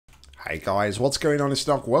Hey guys, what's going on? It's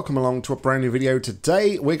Nock. Welcome along to a brand new video.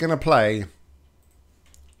 Today we're going to play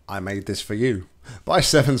I Made This For You by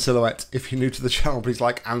SevenSillhouette. If you're new to the channel, please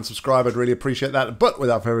like and subscribe. I'd really appreciate that. But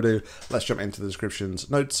without further ado, let's jump into the descriptions.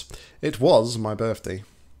 Notes, it was my birthday,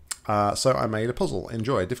 so I made a puzzle.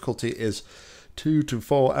 Enjoy. Difficulty is 2 to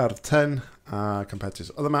 4 out of 10 compared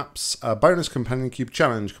to other maps. Bonus companion cube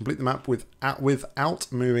challenge. Complete the map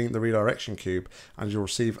without moving the redirection cube and you'll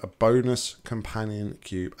receive a bonus companion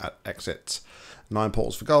cube at exit. 9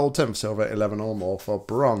 portals for gold, 10 for silver, 11 or more for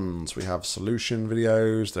bronze. We have solution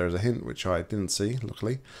videos. There's a hint which I didn't see,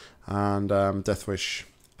 luckily. And Deathwish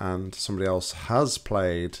and somebody else has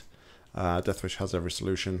played. Deathwish has every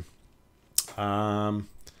solution. And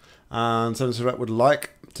SevenSillhouette would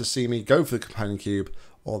like to see me go for the companion cube,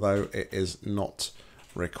 although it is not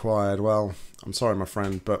required. Well, I'm sorry, my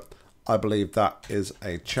friend, but I believe that is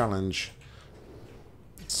a challenge.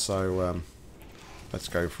 So let's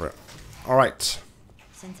go for it. All right.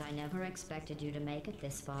 Since I never expected you to make it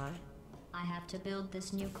this far, I have to build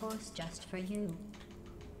this new course just for you.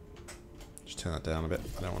 Just turn that down a bit.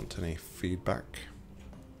 I don't want any feedback.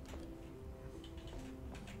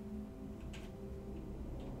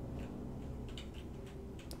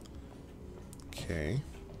 Okay.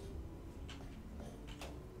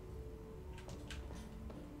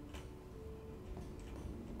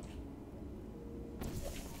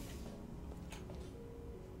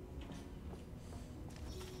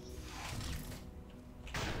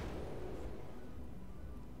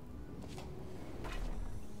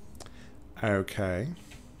 Okay.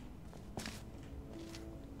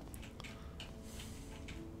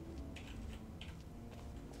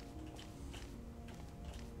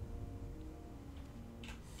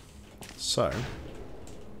 So,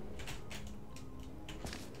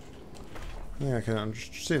 yeah, I'm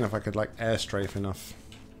just seeing if I could like air strafe enough.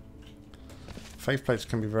 Faith plates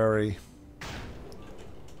can be very.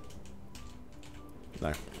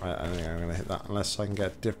 No, I don't think I'm going to hit that unless I can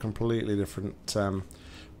get a completely different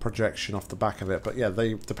projection off the back of it. But yeah,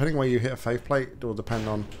 depending where you hit a faith plate, it will depend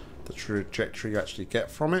on the trajectory you actually get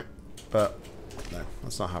from it. But no,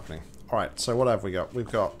 that's not happening. All right, so what have we got? We've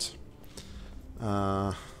got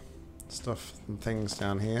stuff and things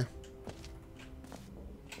down here.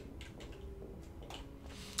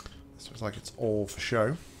 This looks like it's all for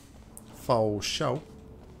show. For show.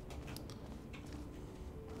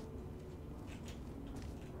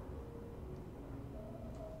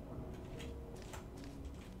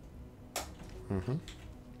 Mm-hmm.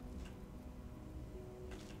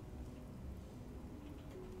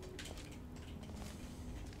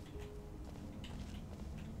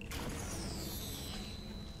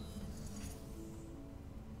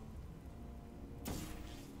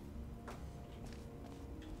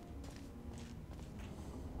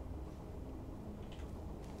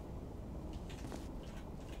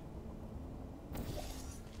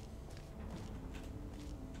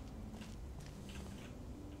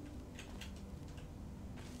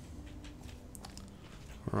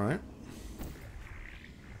 All right.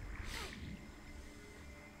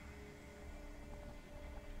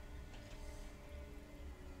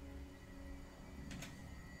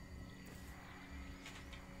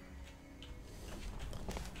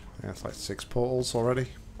 That's like 6 portals already.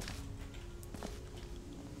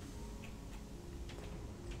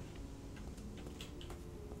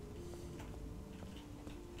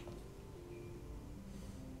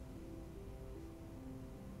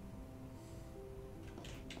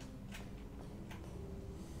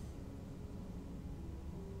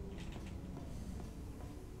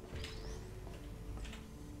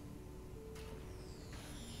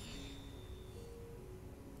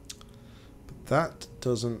 That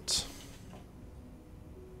doesn't. So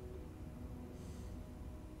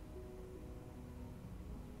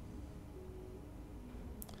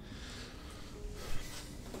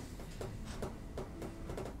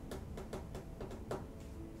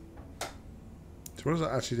what does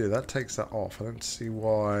that actually do? That takes that off. I don't see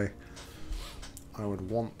why I would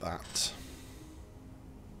want that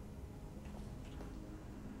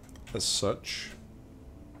as such.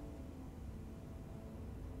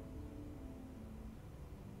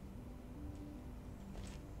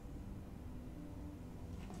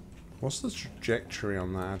 What's the trajectory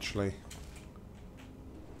on that actually?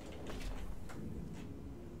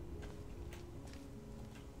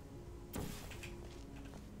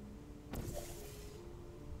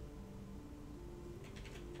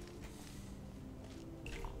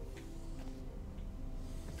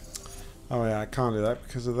 Oh yeah, I can't do that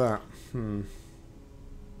because of that.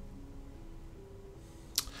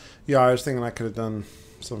 Yeah, I was thinking I could have done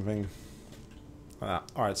something like that.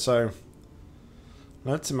 Alright, so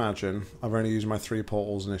Let's imagine I've only used my 3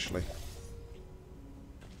 portals initially.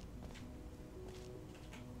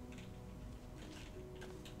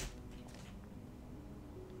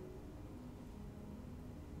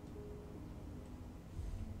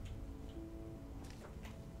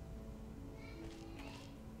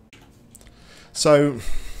 So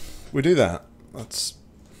we do that. That's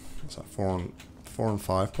like 4 and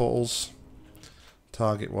 5 portals.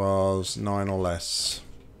 Target was 9 or less.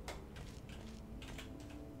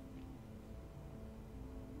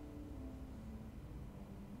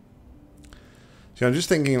 So I'm just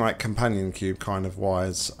thinking like companion cube kind of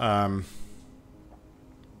wise.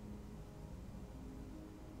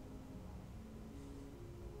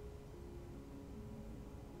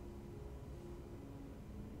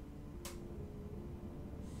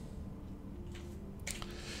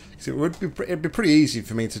 It'd be pretty easy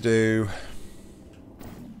for me to do.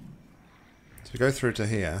 So go through to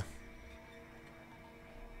here.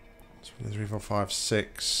 So 3, 4, 5,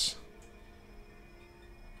 6.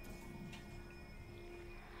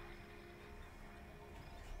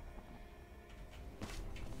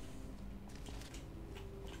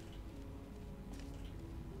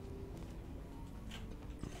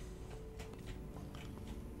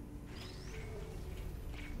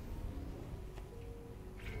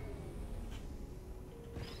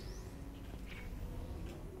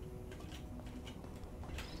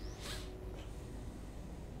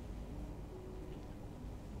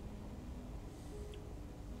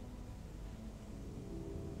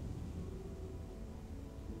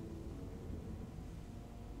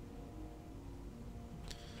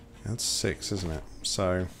 That's 6, isn't it?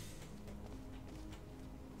 So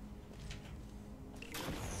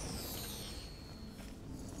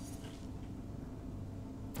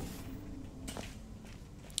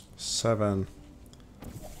seven,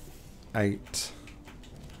 8.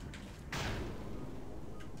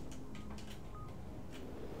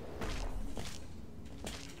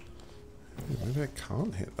 Maybe I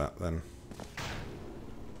can't hit that then.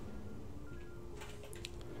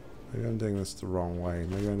 Maybe I'm doing this the wrong way.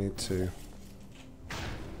 Maybe I need to...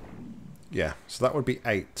 Yeah, so that would be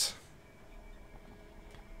 8.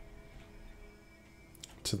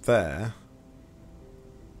 To there.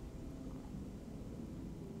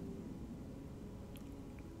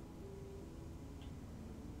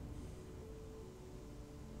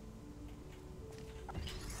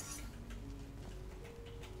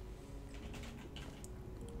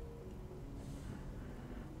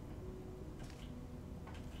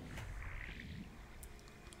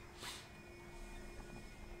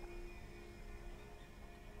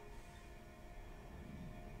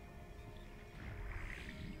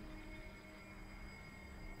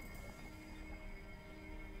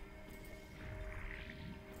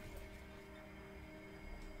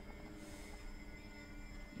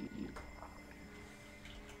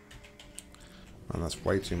 And that's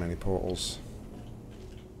way too many portals.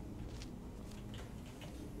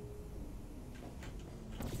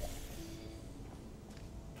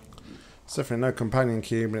 It's definitely no companion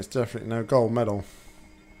cube, and it's definitely no gold medal.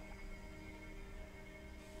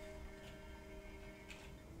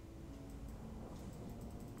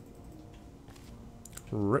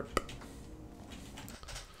 Rip.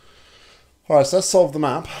 Alright, so let's solve the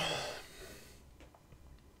map.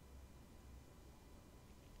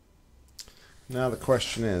 Now the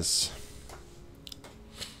question is,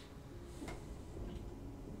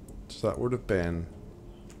 so that would have been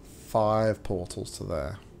 5 portals to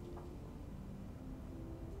there.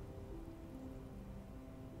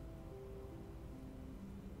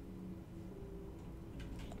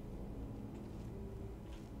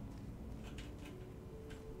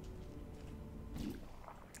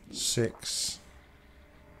 Six.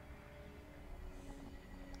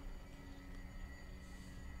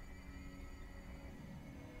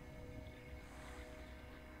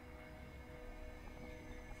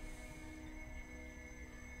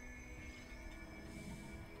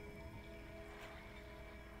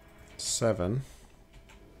 Seven.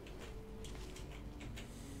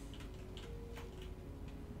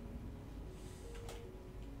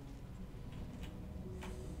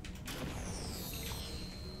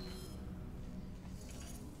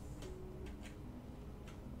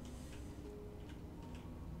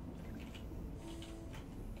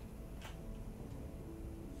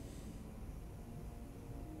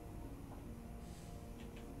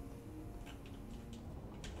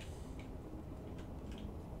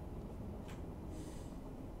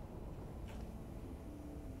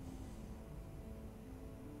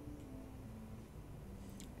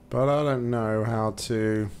 But I don't know how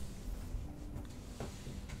to...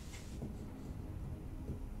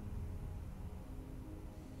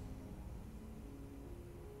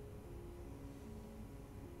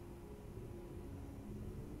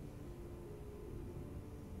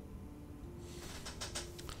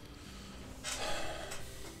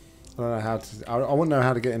 I don't know how to... I wouldn't know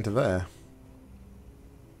how to get into there.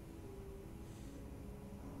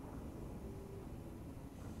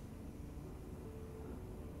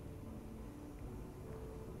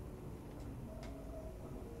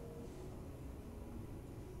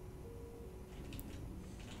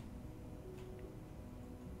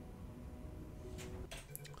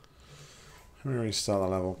 Let me restart the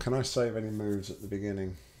level. Can I save any moves at the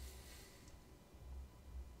beginning?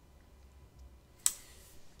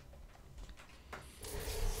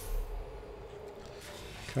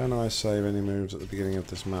 Can I save any moves at the beginning of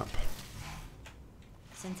this map?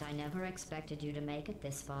 Since I never expected you to make it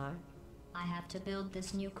this far, I have to build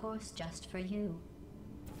this new course just for you.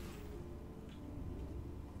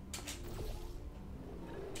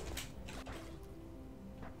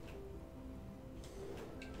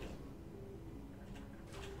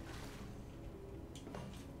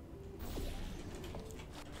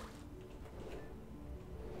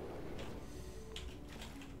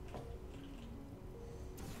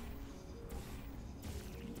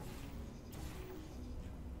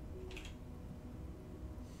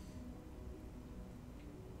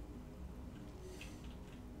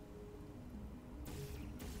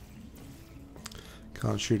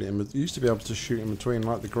 Can't shoot it in. But used to be able to shoot in between,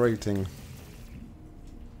 like the grating.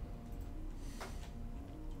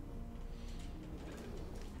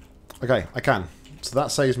 Okay, I can. So that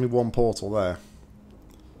saves me one portal there.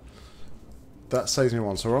 That saves me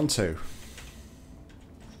one. So we're on two.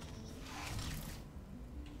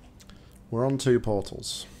 We're on two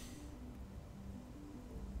portals.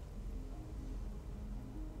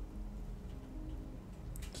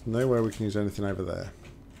 There's nowhere we can use anything over there.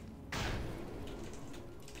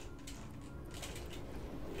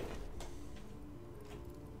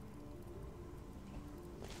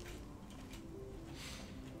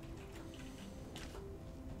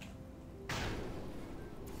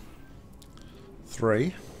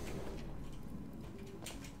 Three.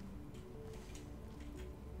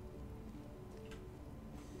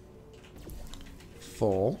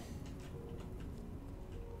 Four.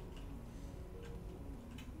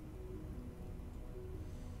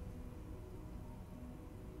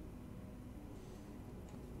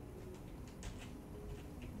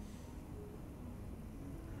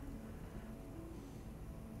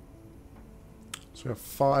 So we have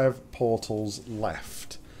 5 portals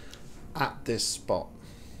left at this spot.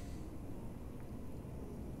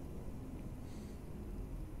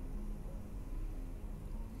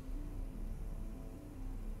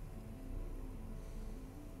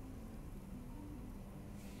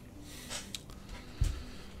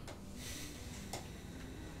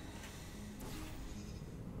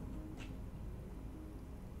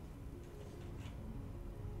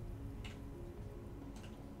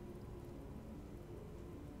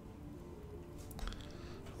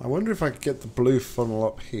 I wonder if I could get the blue funnel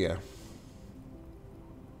up here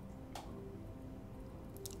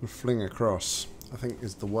and fling across. I think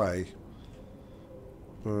is the way.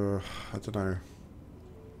 I don't know.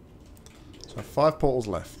 So I have 5 portals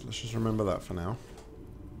left. Let's just remember that for now.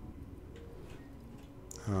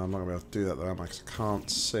 I'm not going to be able to do that though, am I? Because I can't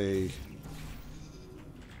see.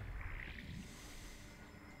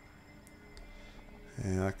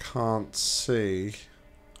 Yeah, I can't see the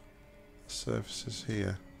surfaces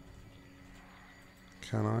here.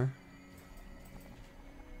 Can I?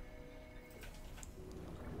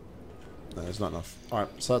 No, it's not enough. Alright,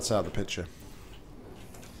 so that's out of the picture.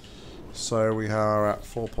 So we are at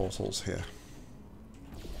 4 portals here.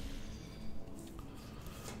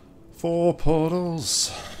 4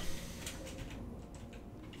 portals.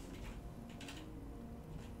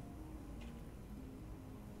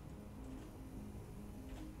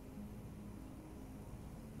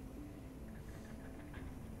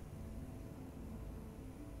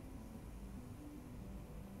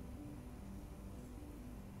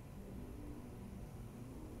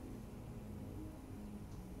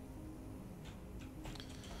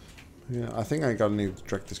 Yeah, I think I gotta need to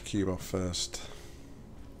direct this cube off first.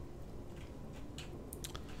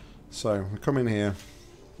 So we come in here.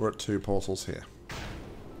 We're at 2 portals here.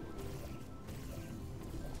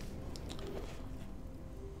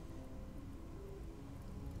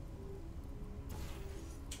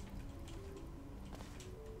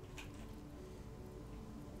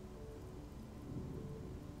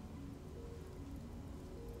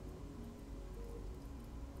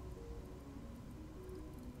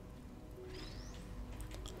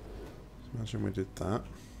 Imagine we did that.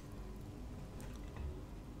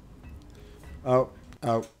 Oh,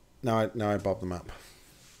 now I bob the map.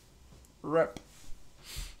 Rep.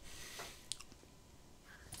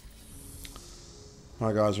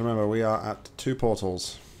 Alright guys, remember we are at 2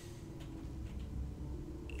 portals.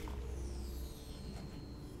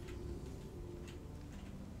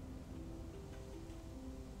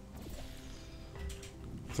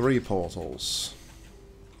 3 portals.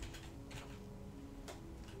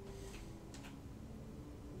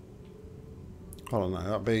 Hold on, no,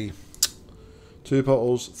 that'd be 2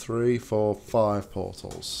 portals, 3, 4, 5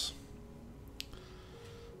 portals.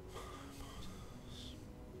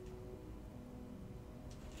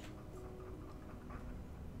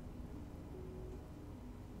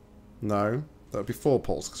 No, that would be 4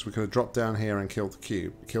 portals because we could have dropped down here and killed the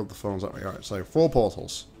cube, killed the funnels that way. Alright, so 4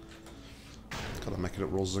 portals. Gotta make it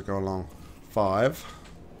up rules as I go along. 5.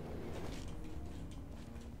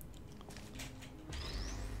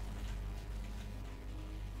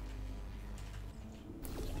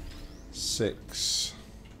 6.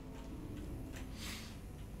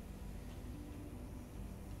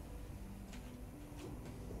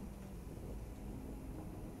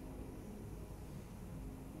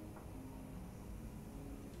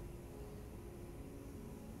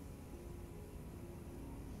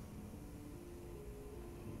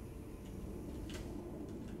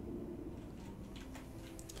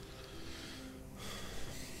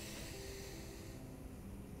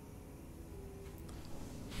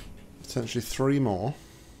 3 more.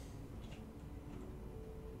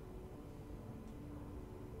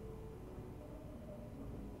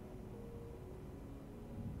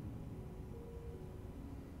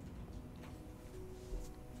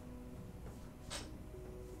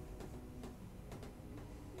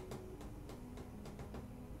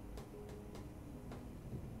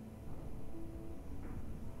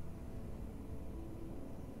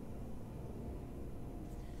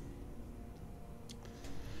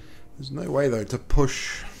 There's no way though to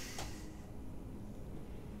push.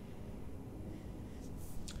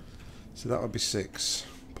 So that would be 6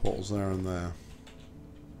 portals there and there.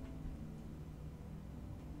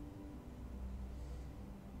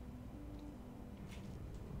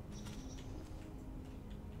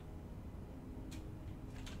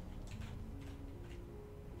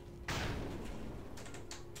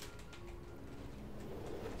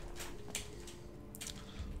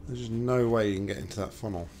 There's just no way you can get into that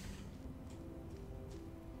funnel.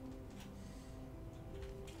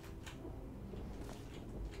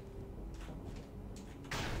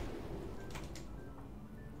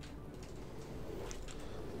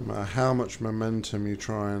 No matter how much momentum you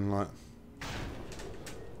try and like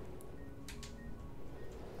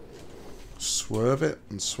swerve it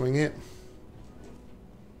and swing it.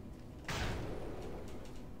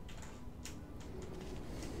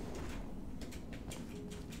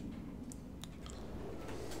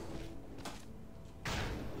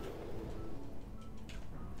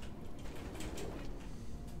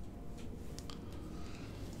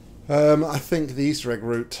 I think the Easter egg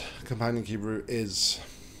route, companion cube route, is,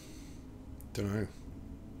 don't know,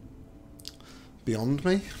 beyond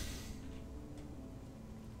me.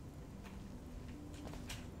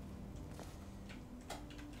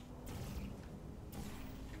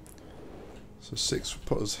 So 6 will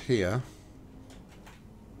put us here.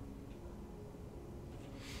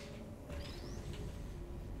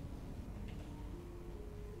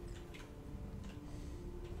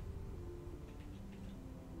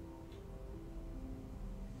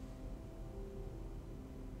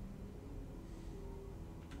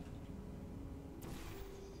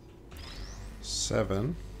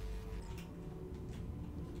 Seven.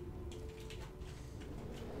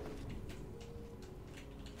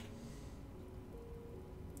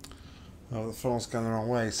 Oh, the funnel's going the wrong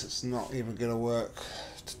way, so it's not even going to work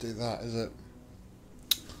to do that, is it?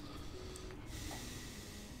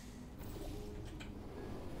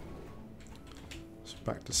 So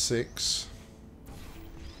back to 6.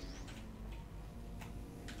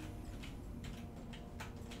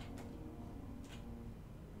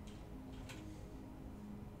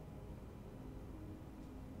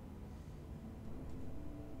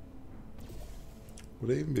 Would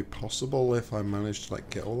it even be possible if I managed to like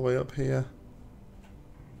get all the way up here?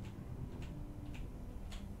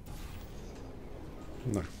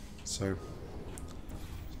 No. So there's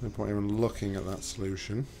no point even looking at that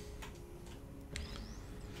solution.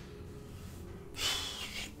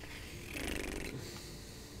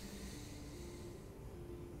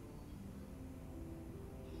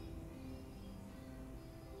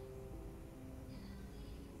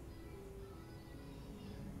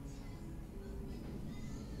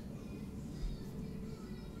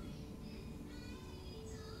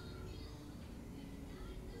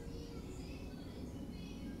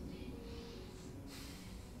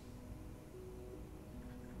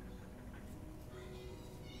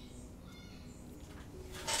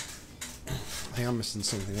 I think I'm missing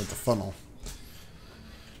something with the funnel.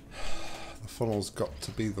 The funnel's got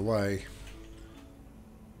to be the way.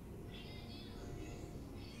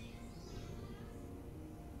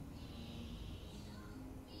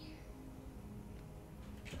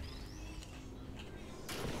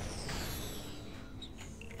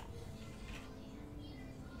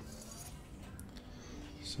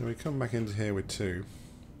 So we come back into here with 2.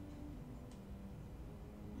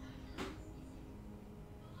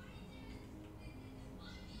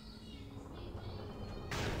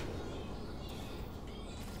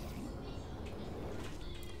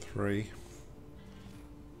 Three.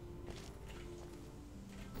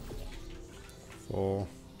 4.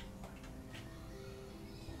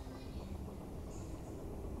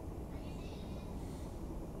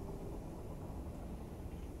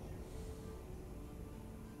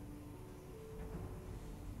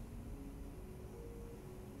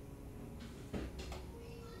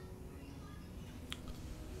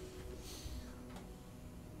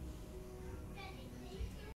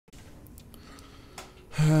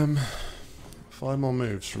 5 more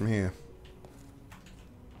moves from here.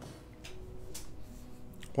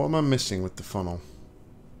 What am I missing with the funnel?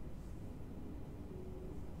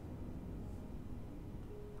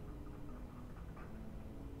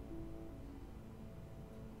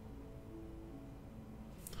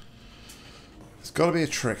 There's got to be a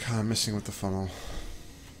trick I'm missing with the funnel.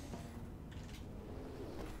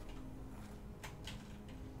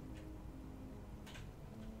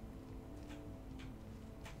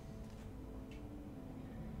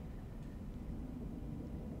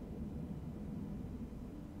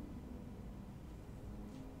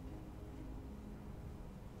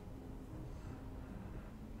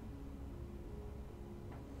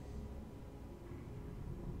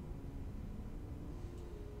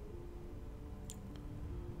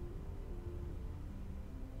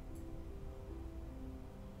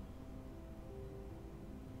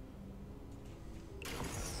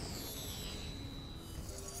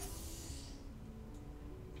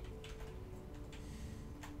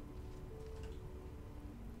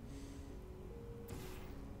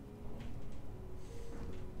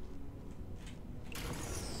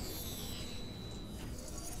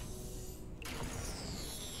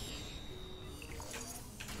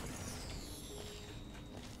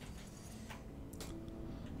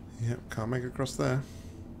 Yep, can't make it across there.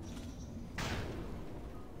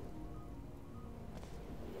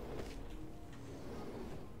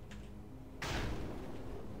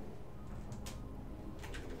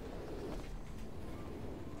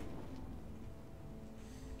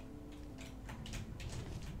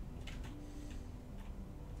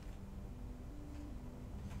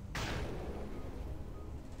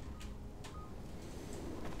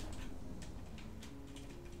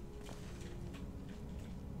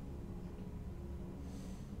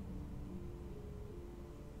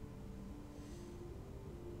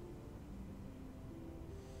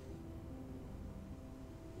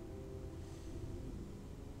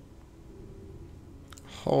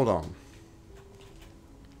 Hold on.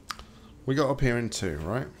 We got up here in 2,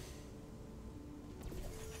 right?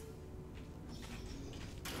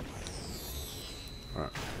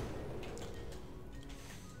 Alright.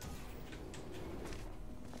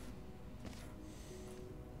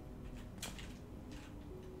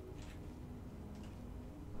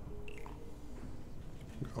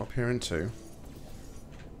 Got up here in 2.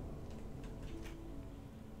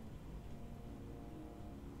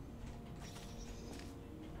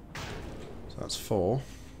 That's 4.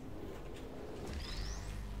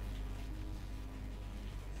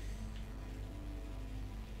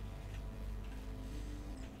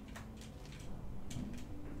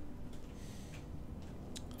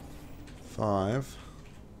 Five.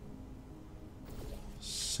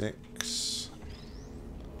 6.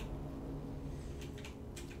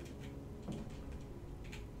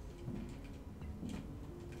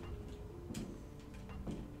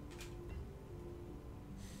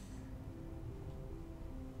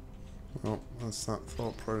 Well, that's that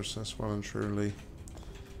thought process well and truly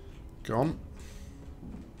gone.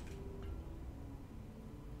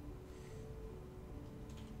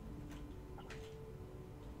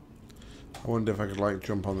 I wonder if I could like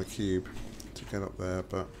jump on the cube to get up there,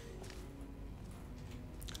 but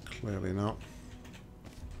clearly not.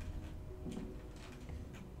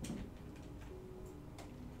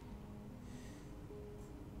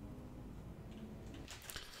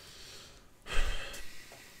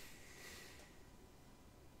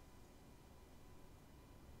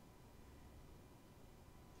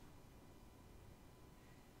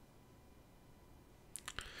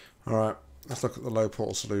 Alright, let's look at the low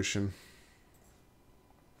portal solution.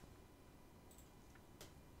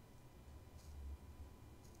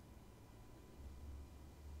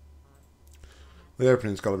 The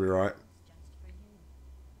opening's got to be right.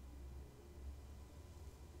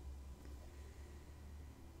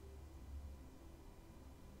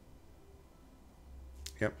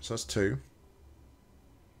 Yep, so that's 2.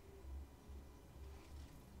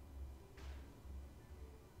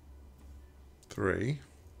 3.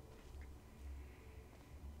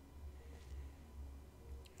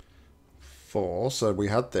 4. So we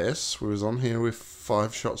had this. We was on here with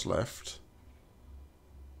 5 shots left.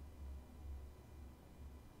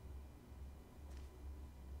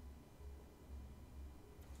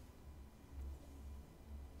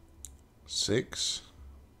 6.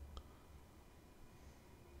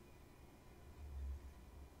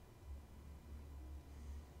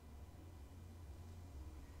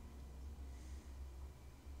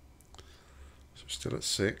 So we're still at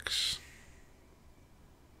 6.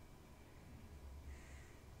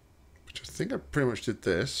 Which I think I pretty much did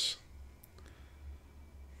this.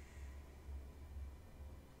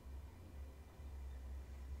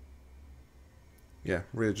 Yeah,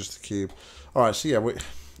 readjust the cube. Alright, so yeah,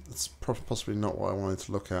 that's possibly not what I wanted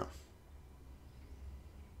to look at.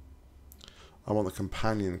 I want the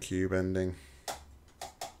companion cube ending.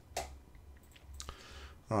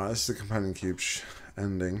 Alright, this is the companion cube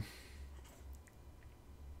ending.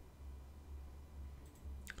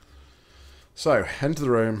 So, enter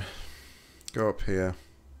the room, go up here,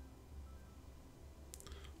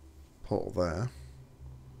 portal there.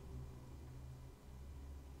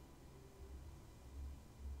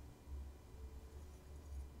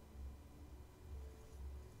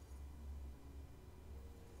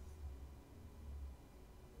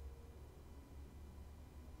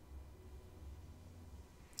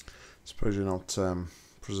 Suppose you're not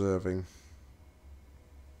preserving.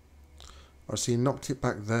 I see, you knocked it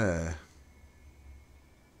back there.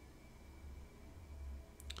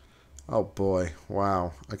 Oh boy,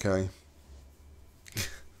 wow, okay.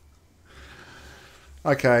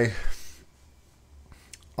 Okay.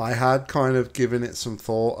 I had kind of given it some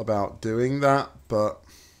thought about doing that, but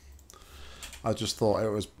I just thought it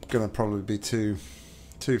was going to probably be too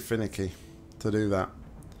finicky to do that.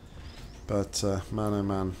 But, man oh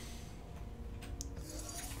man.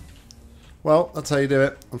 Well, that's how you do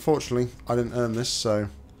it. Unfortunately, I didn't earn this, so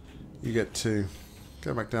you get to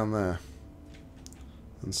go back down there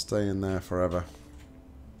and stay in there forever.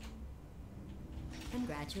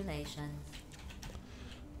 Congratulations.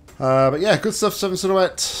 But yeah, good stuff,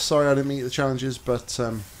 SevenSillhouette. Sorry I didn't meet the challenges, but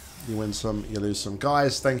you win some, you lose some.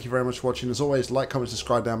 Guys, thank you very much for watching. As always, like, comment,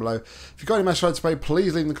 subscribe down below. If you've got any messages to pay,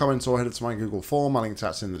 please leave in the comments or head to my Google form. My link to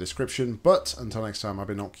that's in the description. But until next time, I've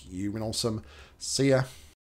been Nock. You've been awesome. See ya.